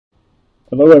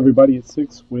Hello everybody, it's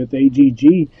Six with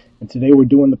AGG, and today we're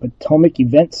doing the Potomac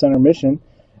Event Center Mission.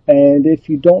 And if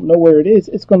you don't know where it is,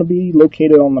 it's going to be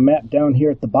located on the map down here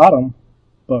at the bottom.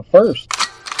 But first,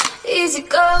 Easy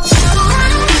go.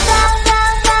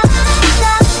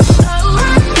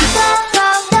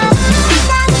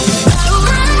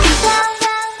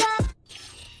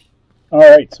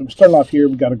 alright, so we're starting off here.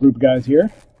 We've got a group of guys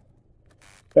here.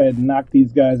 Go ahead and knock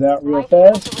these guys out real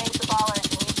fast.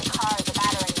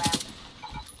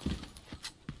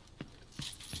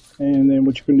 And then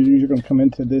what you're going to do is you're going to come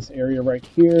into this area right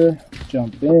here,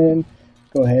 jump in,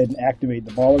 go ahead and activate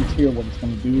the ballers here. What it's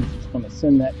going to do is it's going to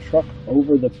send that truck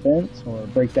over the fence or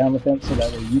break down the fence so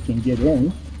that way you can get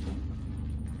in.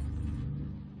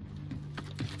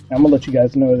 I'm going to let you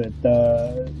guys know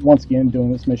that once again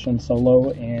doing this mission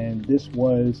solo, and this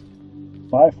was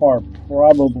by far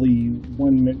probably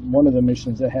one of the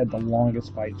missions that had the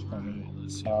longest fights for me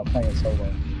playing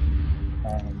solo.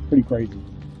 Pretty crazy.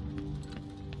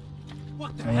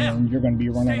 And you're going to be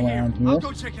running around here.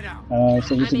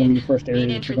 So this is going to be the first area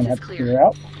that you're going to have to clear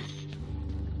out.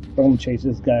 We're going to chase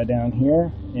this guy down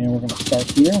here, and we're going to start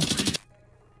here.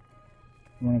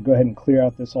 I'm going to go ahead and clear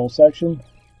out this whole section.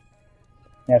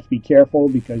 You have to be careful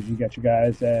because you got your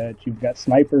guys that you've got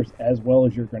snipers as well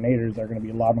as your grenaders that are going to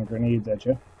be lobbing grenades at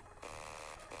you.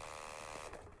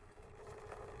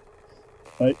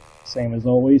 But same as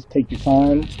always, take your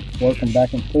time, work them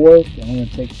back and forth, and I'm going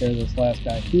to take care of this last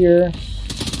guy here.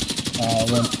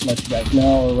 Let you guys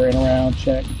know, or ran around,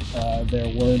 check. There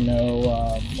were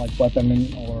no like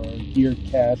weapon or gear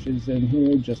caches in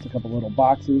here, just a couple little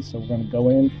boxes. So we're going to go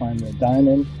in, find the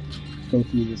diamond, go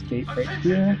through this gate right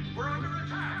here.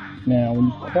 Now, when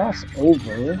you cross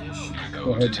over,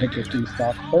 go ahead and hit this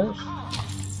restock first.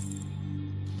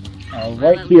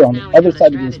 Right here on the other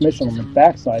side of this mission, on the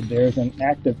back side, there's an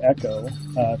active echo.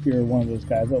 If you're one of those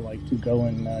guys that like to go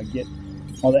and get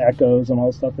all the echoes and all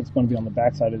the stuff, it's going to be on the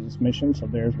back side of this mission. So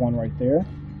there's one right there.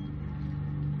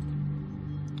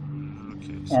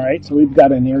 Alright, so we've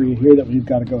got an area here that we've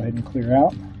got to go ahead and clear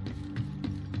out.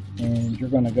 And you're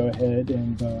going to go ahead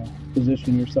and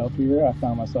position yourself here. I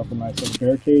found myself a nice little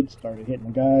barricade, started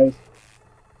hitting the guys.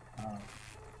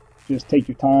 Just take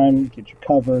your time, get your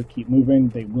cover, keep moving.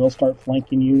 They will start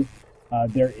flanking you.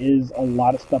 There is a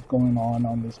lot of stuff going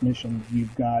on this mission.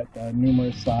 You've got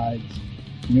numerous sides,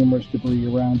 numerous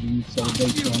debris around you, so they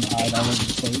can hide all over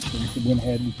the place. So we went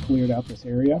ahead and cleared out this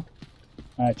area.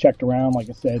 I checked around, like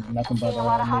I said, nothing but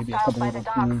maybe a couple little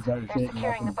tools, that was it,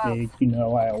 nothing big. You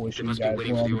know, I always show you guys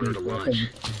where all the big weapons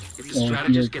or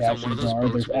gear caches are.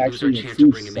 There's actually a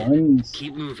True Sons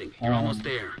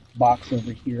box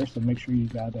over here, so make sure you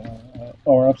got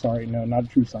or I'm sorry, no, not a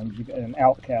True Sons, you got an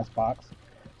Outcast box.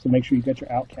 So make sure you got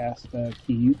your Outcast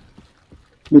key,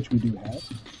 which we do have.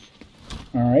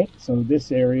 Alright, so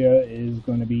this area is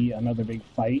going to be another big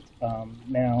fight.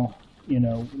 Now, you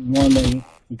know, normally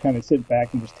we kind of sit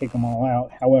back and just take them all out.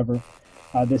 However,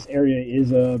 this area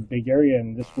is a big area,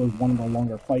 and this was one of the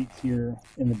longer fights here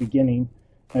in the beginning.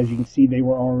 As you can see, they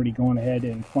were already going ahead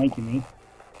and flanking me.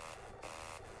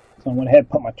 So I went ahead and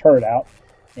put my turret out,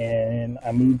 and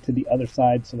I moved to the other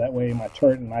side so that way my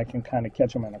turret and I can kind of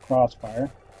catch them in a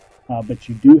crossfire. But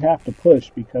you do have to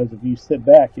push, because if you sit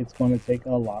back, it's going to take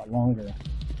a lot longer.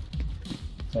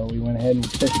 So we went ahead and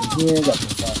pushed in here, got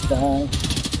this last guy.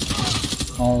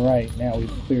 Alright, now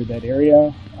we've cleared that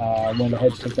area. Went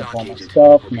ahead and picked up all my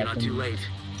stuff. Nothing,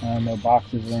 no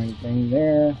boxes or anything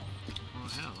there.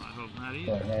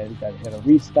 Go ahead, got to hit a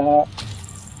restock.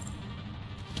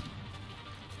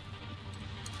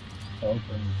 Open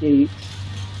the gate.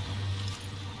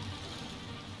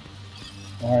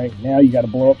 Alright, now you got to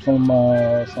blow up some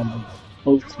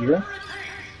boats here.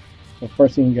 The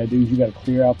first thing you got to do is you got to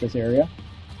clear out this area.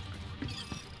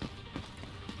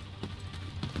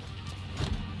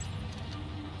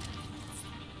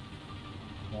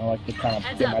 I like to kind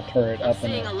of get my turret up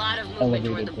in an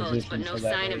elevated position so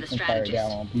that way it can fire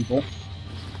down on people.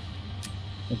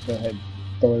 Let's go ahead and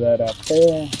throw that out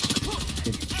there.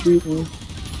 Get shooting.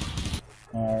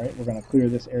 Alright, we're going to clear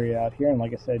this area out here, and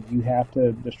like I said, you have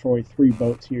to destroy 3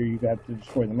 boats here. You have to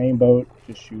destroy the main boat,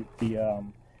 just shoot the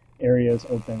areas,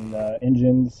 open the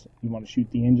engines. You want to shoot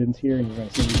the engines here, and you're going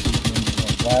to see me shoot the engines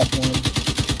on the last one.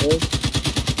 Good.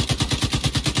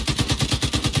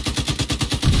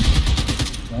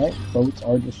 Alright, boats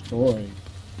are destroyed.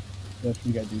 That's what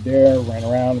you gotta do there. Ran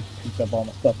around, picked up all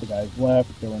the stuff the guys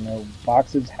left. There were no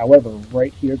boxes. However,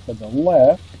 right here to the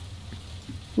left,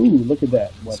 ooh, look at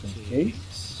that weapons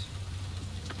case.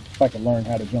 If I can learn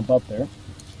how to jump up there.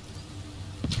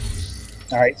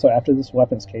 Alright, so after this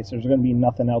weapons case, there's going to be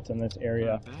nothing else in this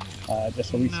area.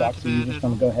 just a restock. So you're just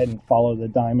going to go ahead and follow the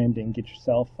diamond and get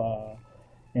yourself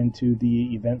into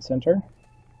the event center.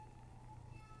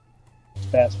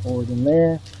 Fast forward in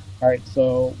there. Alright,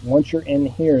 so once you're in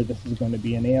here, this is going to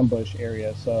be an ambush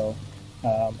area. So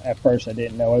at first I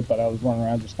didn't know it, but I was running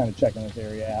around just kind of checking this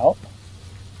area out.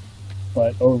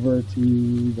 But over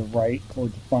to the right,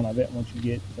 towards the front of it, once you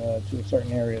get to a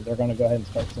certain area, they're going to go ahead and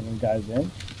start sending guys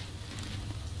in.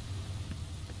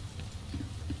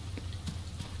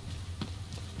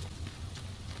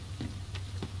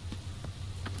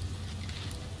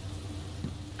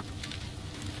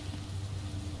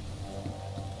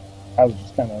 I was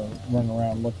just kind of running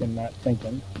around looking, not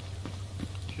thinking.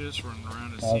 Just running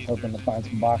around to I was hoping to find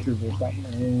some boxes or something.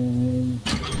 And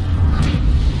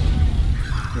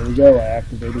there we go, I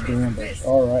activated the ambush.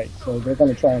 Alright, so they're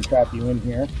going to try and trap you in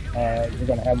here. You're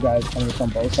going to have guys coming from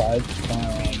both sides.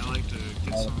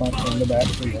 The front and the back,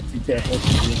 so you have to be careful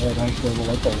so your head won't swivel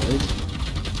like always.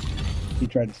 He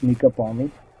tried to sneak up on me.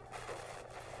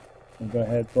 I'll go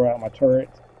ahead and throw out my turret.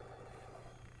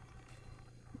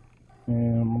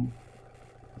 And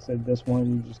I said this one,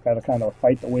 you just got to kind of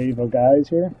fight the wave of guys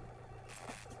here.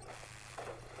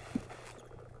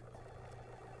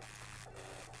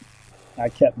 I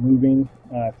kept moving.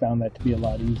 I found that to be a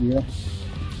lot easier.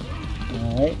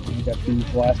 Alright, we got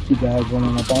these last two guys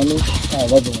running up on me. I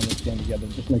love it when they stand together.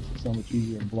 It just makes it so much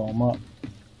easier to blow them up.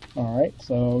 Alright,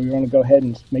 so you're going to go ahead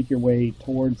and make your way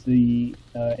towards the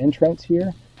entrance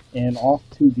here. And off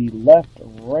to the left,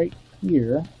 right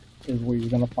here, is where you're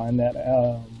going to find that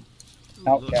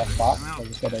outcast box. Like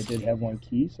I said, I did have one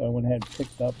key, so I went ahead and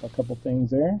picked up a couple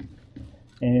things there.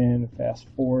 And fast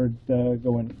forward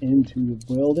going into the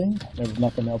building, there was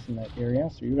nothing else in that area,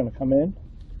 so you're going to come in.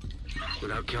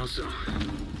 Without Kelso,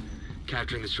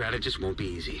 capturing the strategist won't be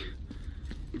easy.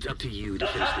 It's up to you to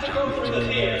finish the job.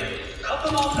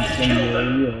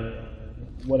 Incendiary or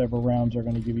whatever rounds are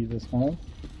going to give you this time.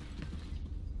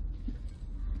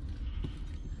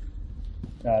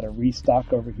 Got a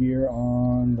restock over here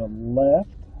on the left.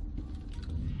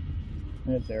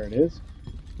 And there it is.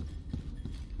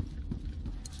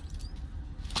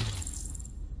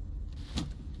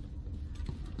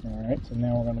 Alright, so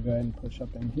now we're going to go ahead and push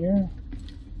up in here.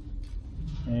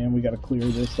 And we got to clear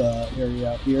this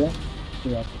area out here.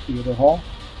 Clear out the theater hall.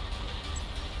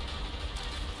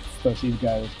 So these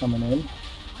guys coming in.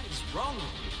 What is wrong with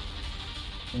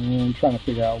you? And trying to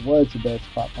figure out what's the best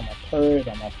spot for my turret.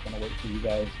 I'm also going to wait for you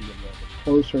guys to get a little bit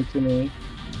closer to me.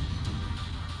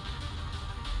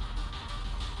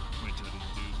 Wait till you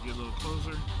get a little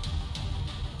closer.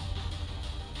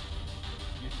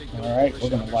 Alright, we're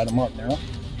going to light them up now.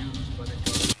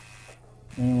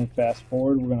 And fast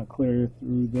forward, we're going to clear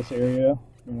through this area.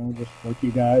 You know, just work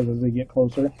you guys as they get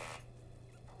closer.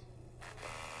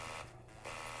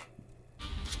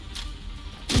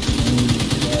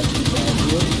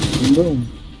 And boom.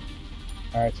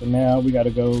 Alright, so now we got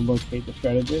to go locate the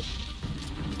strategist.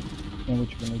 And what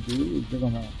you're going to do is you're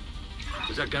going to...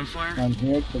 Was that gunfire? I'm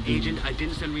here to the... Agent, I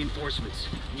didn't send reinforcements.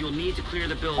 You'll need to clear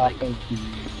the building. Top of the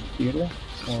theater,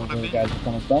 or where the guys are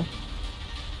coming from.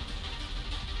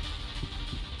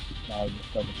 I'll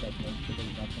just double check make sure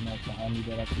there's nothing else behind me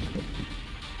that I can get.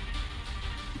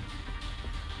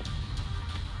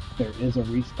 There is a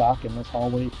restock in this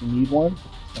hallway if you need one.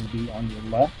 It's going to be on your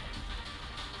left,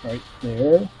 right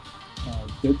there.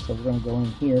 Good, so we're going to go in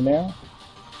here now.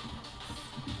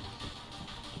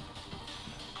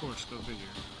 Of course, go figure.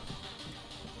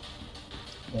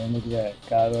 And look at that,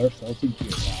 got ourselves a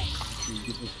gearbox. So you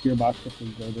get this gearbox if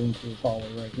we go into this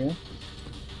hallway right here.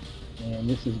 And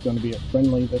this is going to be a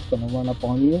friendly that's going to run up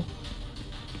on you.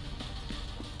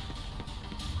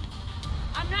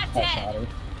 I'm not dead.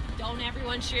 Don't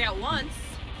everyone shoot at once.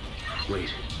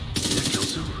 Wait, is that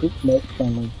Kelso? Oops, nope,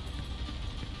 friendly.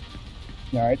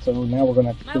 Alright, so now we're going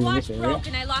to have to My clear watch this area. broke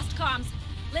and I lost comms.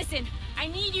 Listen, I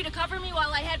need you to cover me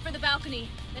while I head for the balcony,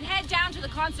 then head down to the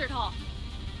concert hall.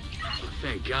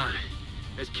 Thank God.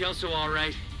 Is Kelso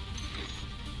alright?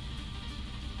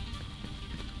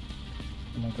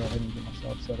 I'm going to go ahead and get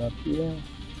myself set up here.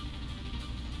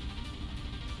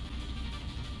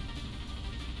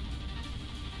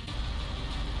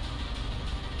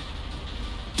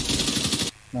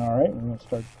 Alright, we're going to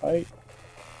start the fight.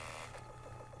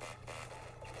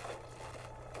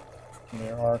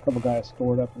 There are a couple guys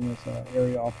stored up in this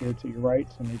area off here to your right,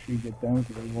 so make sure you get them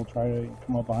because they will try to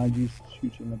come up behind you,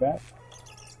 shoot you in the back.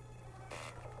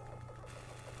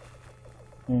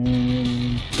 And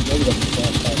there we go.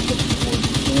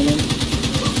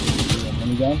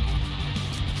 Minigun.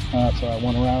 So I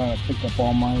went around and I picked up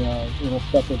all my little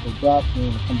stuff that they dropped. And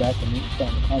I'm going to come back and meet you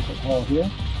in the concert hall here.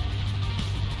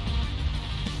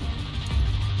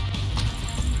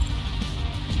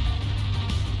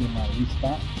 get my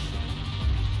restock.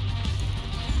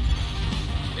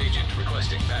 Agent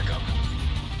requesting backup.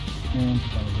 And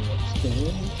I'm going to go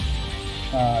upstairs.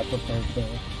 I prefer to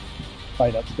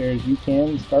fight upstairs. You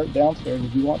can start downstairs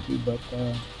if you want to, but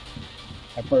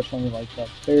I personally like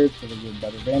upstairs so they get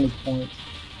better vantage points.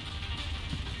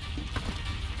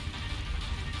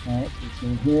 Alright, so you see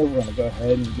in here, we're going to go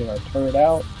ahead and get our turret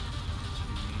out.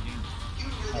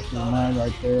 Keep your mind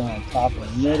right there on top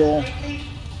and middle.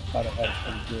 Thought it had a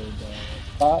pretty good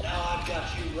spot. Now I've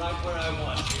got you right where I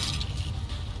want you.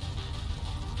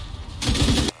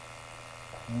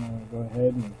 And we'll go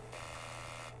ahead and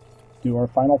do our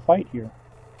final fight here.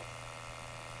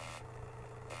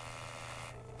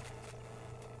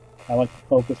 I like to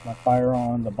focus my fire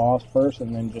on the boss first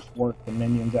and then just work the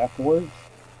minions afterwards.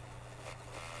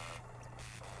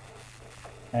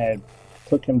 I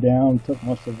took him down, took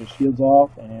most of his shields off,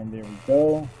 and there we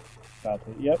go. About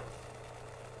to, yep.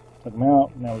 Took him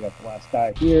out. Now we got the last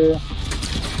guy here.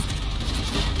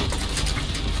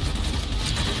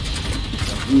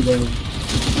 Reload.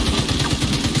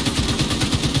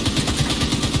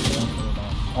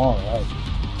 Alright.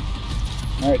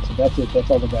 Alright, so that's it. That's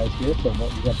all the guys here. So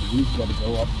what you have to do is you got to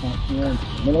go up front here into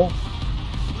the middle.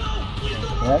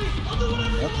 And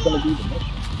that's going to be the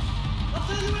mission. I'll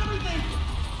tell you everything.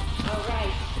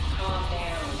 Alright, calm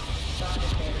down. Stop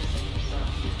embarrassing yourself.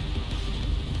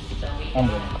 So I'm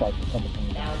going to clark a couple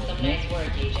things. that was some nice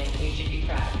work, Agent. You should be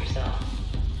proud of yourself.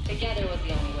 Together was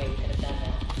the only way we could have done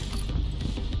that.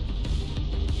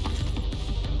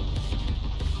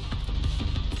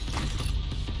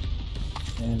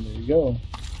 And there you go.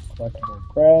 Collectible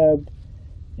grabbed.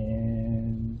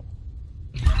 And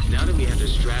Now that we have the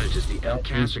strategist, the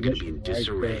outcasts are going to be in right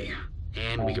disarray. there.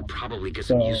 And we could probably get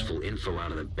some so useful info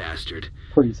out of the bastard.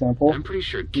 pretty simple. I'm pretty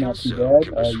sure Not too Kelso bad.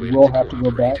 can persuade You him will to have to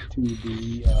go back cooperate. to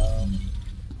the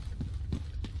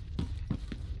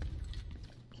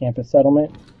campus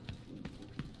settlement.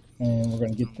 And we're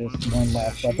going to get this one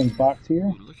last weapons box here.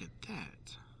 Ooh, look at that.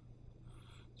 It's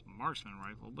a marksman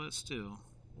rifle, but still.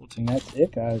 We'll take And it. that's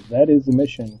it, guys. That is the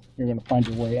mission. You're going to find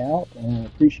your way out, and I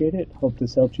appreciate it. Hope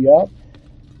this helped you out.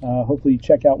 Hopefully you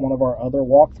check out one of our other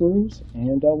walkthroughs,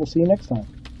 and we'll see you next time.